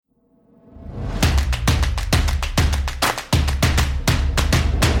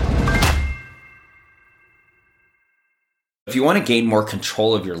If you want to gain more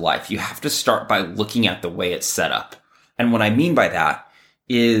control of your life, you have to start by looking at the way it's set up. And what I mean by that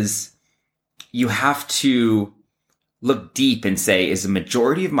is you have to look deep and say, is the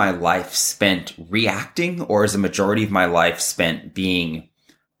majority of my life spent reacting, or is the majority of my life spent being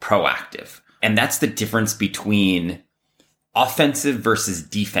proactive? And that's the difference between offensive versus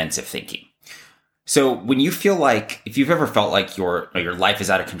defensive thinking. So when you feel like, if you've ever felt like your life is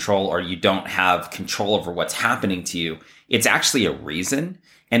out of control or you don't have control over what's happening to you, it's actually a reason.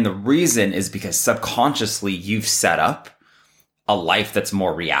 And the reason is because subconsciously you've set up a life that's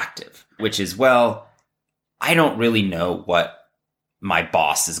more reactive, which is, well, I don't really know what my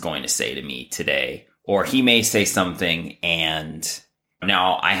boss is going to say to me today, or he may say something and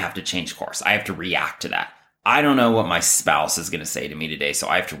now I have to change course. I have to react to that. I don't know what my spouse is going to say to me today, so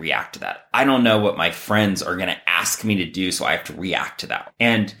I have to react to that. I don't know what my friends are going to ask me to do, so I have to react to that.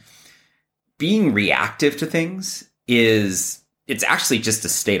 And being reactive to things it's actually just a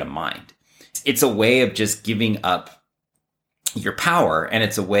state of mind. It's a way of just giving up your power, and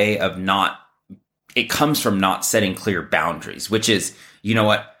it's a way of it comes from not setting clear boundaries, which is, you know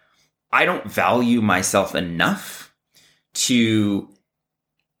what? I don't value myself enough to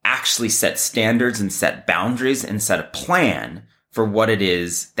actually set standards and set boundaries and set a plan for what it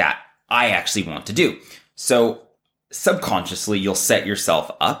is that I actually want to do. So subconsciously, you'll set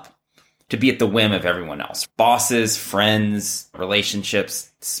yourself up to be at the whim of everyone else. Bosses, friends,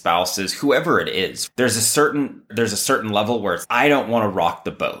 relationships, spouses, whoever it is. There's a certain level where I don't want to rock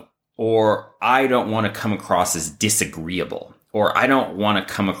the boat, or I don't want to come across as disagreeable, or I don't want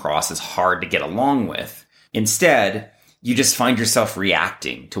to come across as hard to get along with. Instead, you just find yourself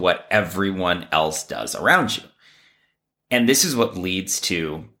reacting to what everyone else does around you. And this is what leads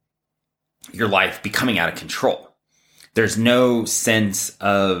to your life becoming out of control. There's no sense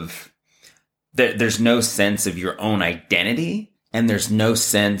of your own identity, and there's no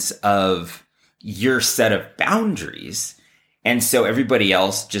sense of your set of boundaries. And so everybody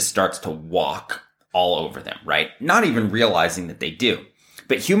else just starts to walk all over them, right? Not even realizing that they do.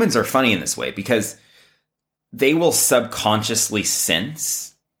 But humans are funny in this way because they will subconsciously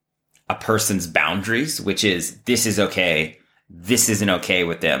sense a person's boundaries, which is, this is okay, this isn't okay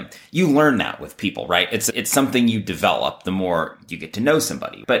with them. You learn that with people, right? It's something you develop the more you get to know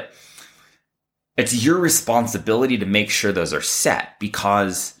somebody. But it's your responsibility to make sure those are set,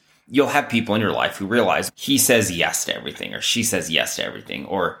 because you'll have people in your life who realize he says yes to everything, or she says yes to everything,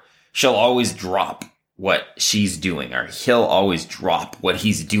 or she'll always drop what she's doing, or he'll always drop what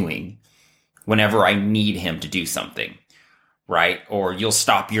he's doing whenever I need him to do something, right? Or you'll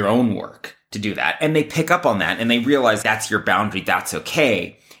stop your own work to do that. And they pick up on that and they realize that's your boundary, that's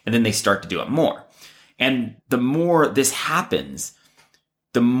okay. And then they start to do it more. And the more this happens,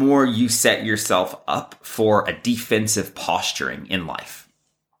 the more you set yourself up for a defensive posturing in life.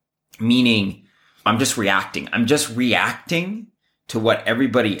 Meaning, I'm just reacting. I'm just reacting to what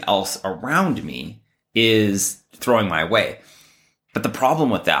everybody else around me is throwing my way. But the problem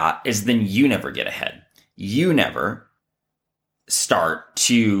with that is then you never get ahead. You never start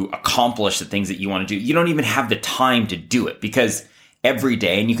to accomplish the things that you want to do. You don't even have the time to do it, because every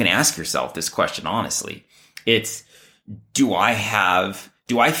day, and you can ask yourself this question honestly, it's, do I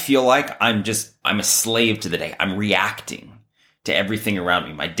feel like I'm a slave to the day? I'm reacting to everything around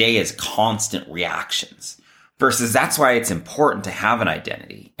me. My day is constant reactions. Versus that's why it's important to have an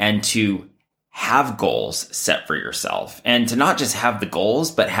identity and to have goals set for yourself, and to not just have the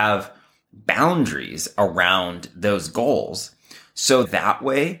goals, but have boundaries around those goals. So that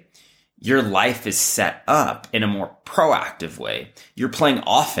way, your life is set up in a more proactive way. You're playing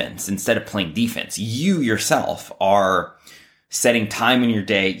offense instead of playing defense. You yourself are setting time in your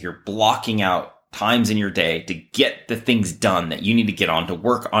day. You're blocking out times in your day to get the things done that you need to get on, to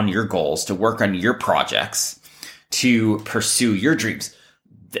work on your goals, to work on your projects, to pursue your dreams.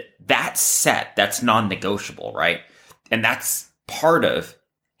 That's set. That's non-negotiable, right? And that's part of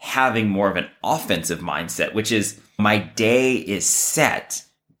having more of an offensive mindset, which is my day is set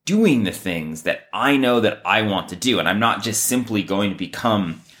doing the things that I know that I want to do. And I'm not just simply going to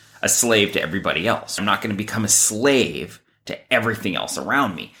become a slave to everybody else. I'm not going to become a slave to everything else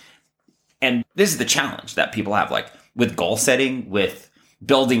around me. And this is the challenge that people have, like with goal setting, with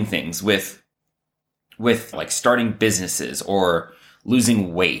building things, with like starting businesses or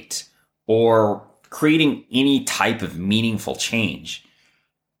losing weight or creating any type of meaningful change.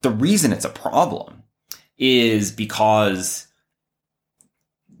 The reason it's a problem is because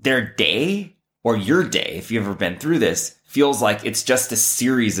their day, or your day, if you've ever been through this, feels like it's just a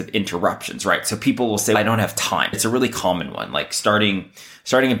series of interruptions, right? So people will say, I don't have time. It's a really common one, like starting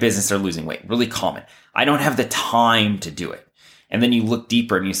a business or losing weight, really common. I don't have the time to do it. And then you look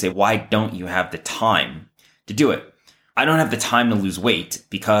deeper and you say, why don't you have the time to do it? I don't have the time to lose weight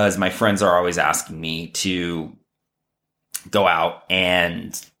because my friends are always asking me to go out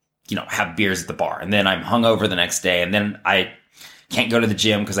and, have beers at the bar. And then I'm hungover the next day. And then I can't go to the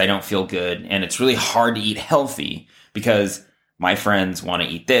gym because I don't feel good. And it's really hard to eat healthy because my friends want to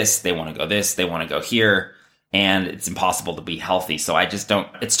eat this. They want to go this. They want to go here. And it's impossible to be healthy. So I just don't,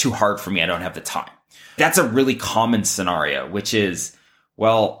 it's too hard for me. I don't have the time. That's a really common scenario, which is,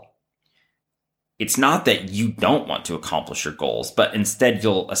 well, it's not that you don't want to accomplish your goals, but instead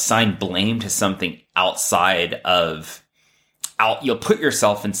you'll assign blame to something you'll put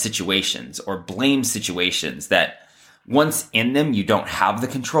yourself in situations or blame situations that once in them, you don't have the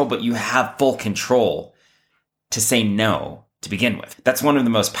control, but you have full control to say no to begin with. That's one of the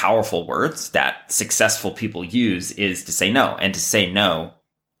most powerful words that successful people use, is to say no, and to say no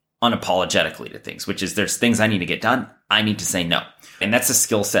unapologetically to things, which is there's things I need to get done. I need to say no. And that's a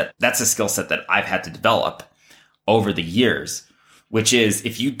skill set. That's a skill set that I've had to develop over the years, which is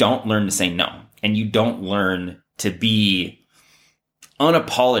if you don't learn to say no and you don't learn to be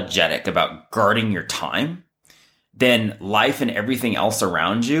unapologetic about guarding your time, then life and everything else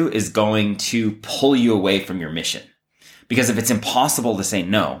around you is going to pull you away from your mission. Because if it's impossible to say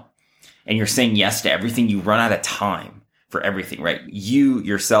no and you're saying yes to everything, you run out of time for everything, right? You,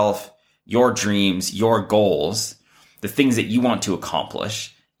 yourself, your dreams, your goals, the things that you want to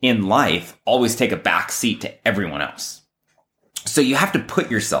accomplish in life always take a back seat to everyone else. So you have to put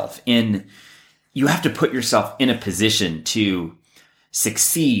yourself in a position to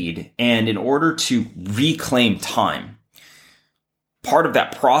succeed. And in order to reclaim time, part of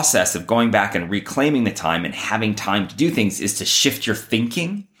that process of going back and reclaiming the time and having time to do things is to shift your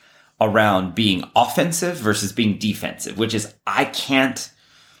thinking around being offensive versus being defensive, which is I can't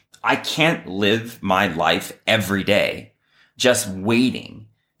live my life every day just waiting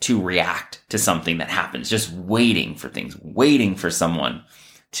to react to something that happens, just waiting for things, waiting for someone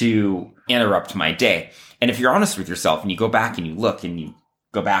to interrupt my day. And if you're honest with yourself and you go back and you look and you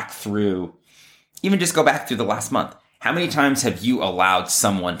go back through the last month, how many times have you allowed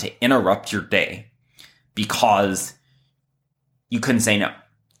someone to interrupt your day because you couldn't say no?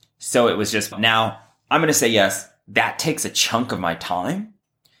 So it was just, now I'm going to say yes. That takes a chunk of my time.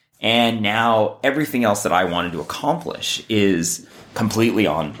 And now everything else that I wanted to accomplish is completely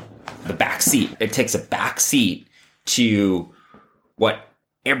on the back seat. It takes a back seat to what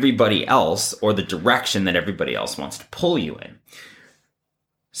everybody else or the direction that everybody else wants to pull you in.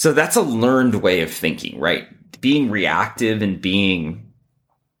 So that's a learned way of thinking, right? Being reactive and being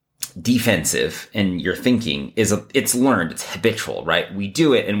defensive in your thinking it's learned, it's habitual, right? We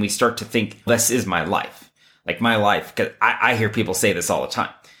do it and we start to think, this is my life. Like my life, because I hear people say this all the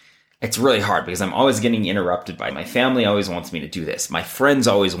time. It's really hard because I'm always getting interrupted by my family always wants me to do this. My friends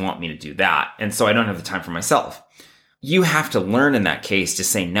always want me to do that. And so I don't have the time for myself. You have to learn in that case to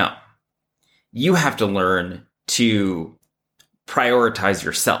say no. You have to learn to prioritize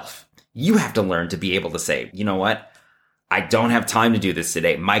yourself. You have to learn to be able to say, you know what? I don't have time to do this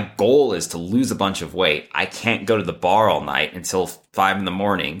today. My goal is to lose a bunch of weight. I can't go to the bar all night until 5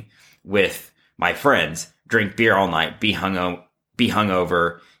 a.m. with my friends, drink beer all night, be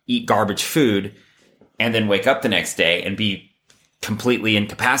hungover, eat garbage food, and then wake up the next day and be completely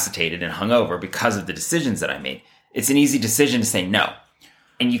incapacitated and hungover because of the decisions that I made. It's an easy decision to say no.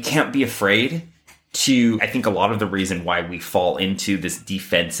 And you can't be afraid to, I think a lot of the reason why we fall into this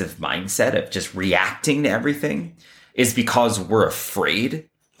defensive mindset of just reacting to everything is because we're afraid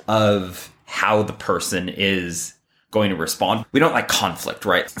of how the person is going to respond. We don't like conflict,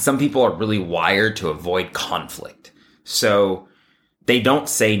 right? Some people are really wired to avoid conflict. So they don't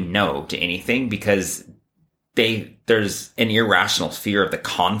say no to anything because there's an irrational fear of the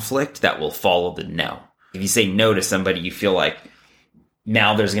conflict that will follow the no. If you say no to somebody, you feel like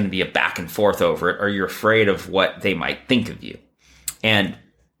now there's going to be a back and forth over it, or you're afraid of what they might think of you. And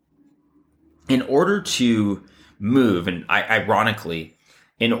in order to move, and ironically,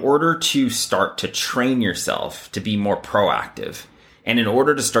 in order to start to train yourself to be more proactive, and in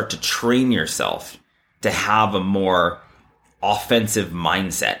order to start to train yourself to have a more offensive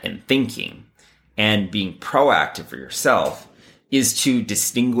mindset and thinking and being proactive for yourself, is to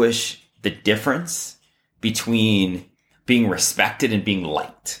distinguish the difference between being respected and being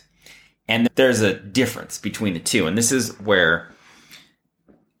liked. And there's a difference between the two. And this is where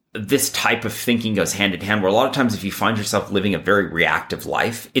this type of thinking goes hand in hand, where a lot of times if you find yourself living a very reactive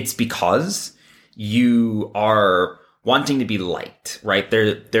life, it's because you are wanting to be liked, right?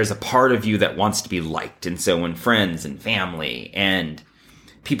 There's a part of you that wants to be liked. And so when friends and family and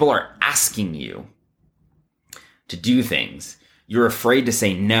people are asking you to do things, you're afraid to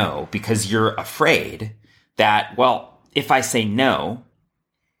say no because you're afraid that, well, if I say no,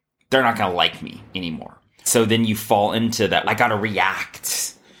 they're not going to like me anymore. So then you fall into that, I got to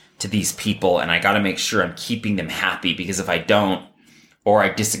react to these people and I got to make sure I'm keeping them happy, because if I don't, or I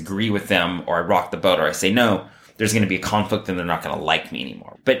disagree with them, or I rock the boat, or I say no, there's going to be a conflict and they're not going to like me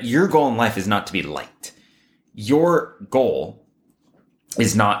anymore. But your goal in life is not to be liked. Your goal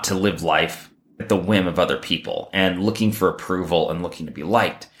is not to live life at the whim of other people and looking for approval and looking to be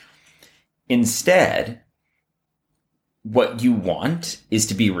liked. Instead, what you want is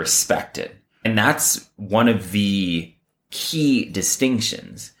to be respected. And that's one of the key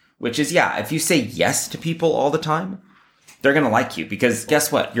distinctions, which is, yeah, if you say yes to people all the time, they're going to like you, because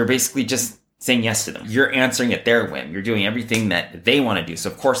guess what? You're basically just saying yes to them. You're answering at their whim. You're doing everything that they want to do. So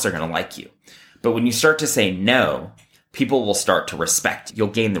of course they're going to like you. But when you start to say no, people will start to respect. You'll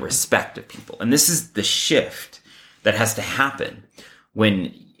gain the respect of people. And this is the shift that has to happen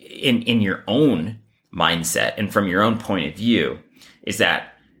when in your own mindset and from your own point of view, is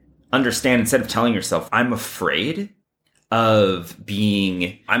that understand, instead of telling yourself, I'm afraid of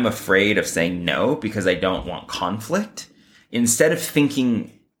saying no because I don't want conflict, instead of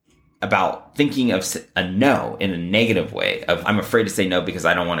thinking of a no in a negative way of, I'm afraid to say no because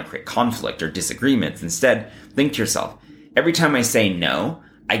I don't want to create conflict or disagreements. Instead, think to yourself, every time I say no,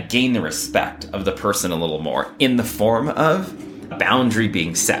 I gain the respect of the person a little more in the form of a boundary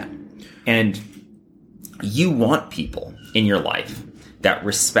being set. And you want people in your life that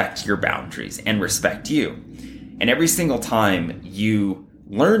respect your boundaries and respect you. And every single time you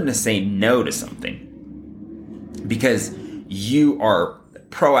learn to say no to something, because you are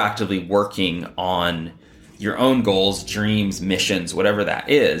proactively working on your own goals, dreams, missions, whatever that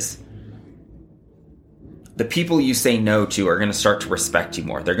is, the people you say no to are going to start to respect you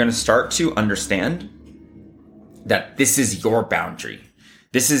more. They're going to start to understand that this is your boundary.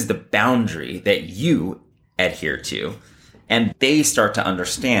 This is the boundary that you adhere to. And they start to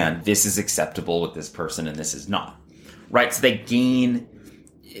understand this is acceptable with this person and this is not. Right? So they gain,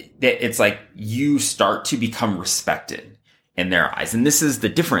 it's like you start to become respected in their eyes. And this is the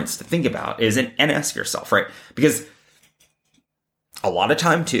difference to think about and ask yourself, right? Because a lot of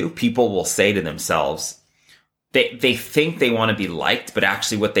time too, people will say to themselves, they think they want to be liked, but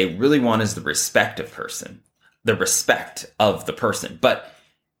actually what they really want is the respect of the person. But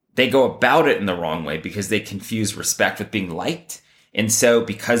they go about it in the wrong way because they confuse respect with being liked. And so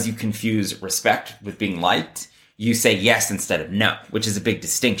because you confuse respect with being liked, you say yes instead of no, which is a big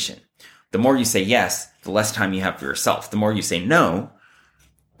distinction. The more you say yes, the less time you have for yourself. The more you say no,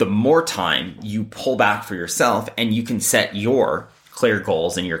 the more time you pull back for yourself and you can set your clear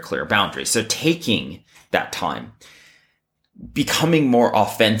goals and your clear boundaries. So taking that time, becoming more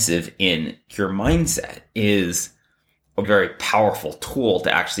offensive in your mindset is a very powerful tool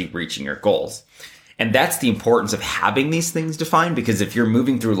to actually reaching your goals. And that's the importance of having these things defined, because if you're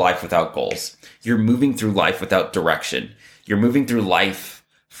moving through life without goals, you're moving through life without direction. You're moving through life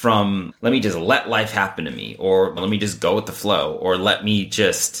from, let me just let life happen to me, or let me just go with the flow, or let me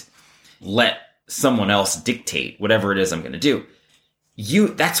just let someone else dictate whatever it is I'm going to do.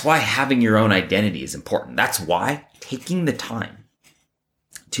 That's why having your own identity is important. That's why taking the time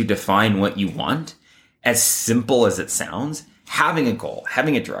to define what you want, as simple as it sounds, having a goal,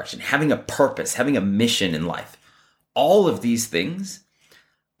 having a direction, having a purpose, having a mission in life, all of these things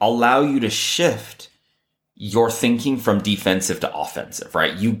allow you to shift your thinking from defensive to offensive,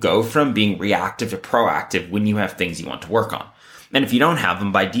 right? You go from being reactive to proactive when you have things you want to work on. And if you don't have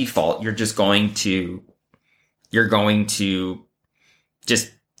them by default, you're going to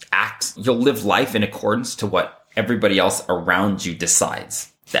just act. You'll live life in accordance to what everybody else around you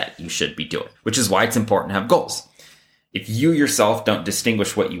decides that you should be doing, which is why it's important to have goals. If you yourself don't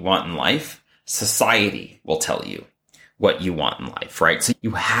distinguish what you want in life, society will tell you what you want in life, right? So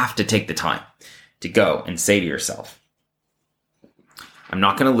you have to take the time to go and say to yourself, I'm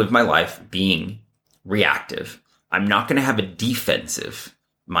not going to live my life being reactive. I'm not going to have a defensive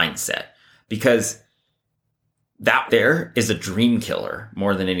mindset, because that there is a dream killer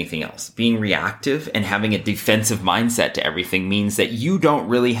more than anything else. Being reactive and having a defensive mindset to everything means that you don't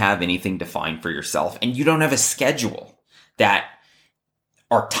really have anything defined for yourself, and you don't have a schedule that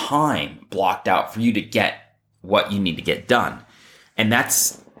or time blocked out for you to get what you need to get done. And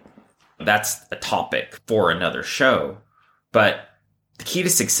that's a topic for another show. But the key to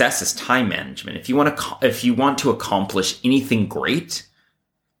success is time management. If you want to accomplish anything great,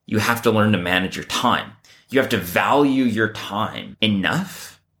 you have to learn to manage your time. You have to value your time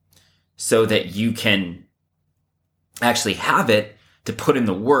enough so that you can actually have it to put in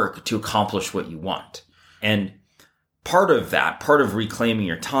the work to accomplish what you want. And part of reclaiming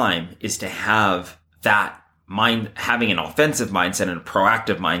your time is to have that having an offensive mindset and a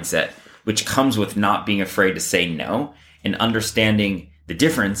proactive mindset, which comes with not being afraid to say no and understanding the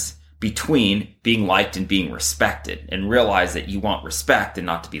difference between being liked and being respected, and realize that you want respect and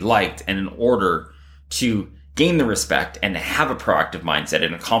not to be liked. And in order to gain the respect and to have a proactive mindset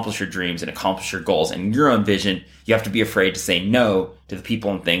and accomplish your dreams and accomplish your goals and your own vision, you have to be afraid to say no to the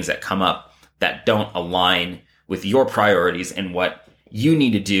people and things that come up that don't align with your priorities and what you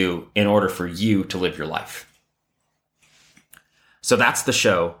need to do in order for you to live your life. So that's the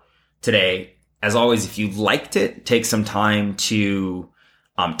show today. As always, if you liked it, take some time to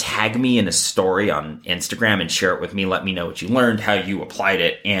tag me in a story on Instagram and share it with me. Let me know what you learned, how you applied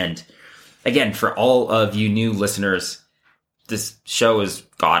it. And again, for all of you new listeners, this show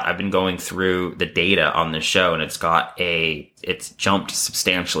I've been going through the data on this show, and it's jumped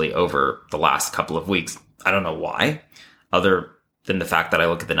substantially over the last couple of weeks. I don't know why, other than the fact that I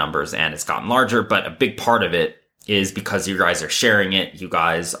look at the numbers and it's gotten larger, but a big part of it is because you guys are sharing it. You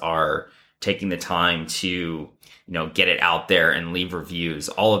guys are taking the time to, get it out there and leave reviews.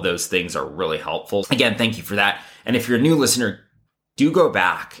 All of those things are really helpful. Again, thank you for that. And if you're a new listener, do go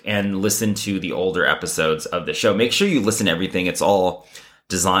back and listen to the older episodes of the show. Make sure you listen to everything. It's all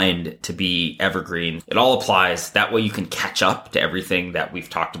designed to be evergreen. It all applies. That way you can catch up to everything that we've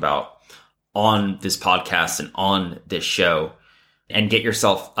talked about on this podcast and on this show and get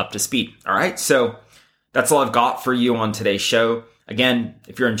yourself up to speed. All right. So that's all I've got for you on today's show. Again,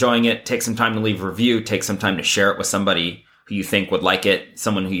 if you're enjoying it, take some time to leave a review, take some time to share it with somebody who you think would like it,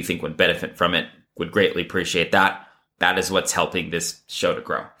 someone who you think would benefit from it. Would greatly appreciate that. That is what's helping this show to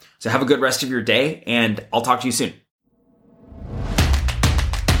grow. So have a good rest of your day, and I'll talk to you soon.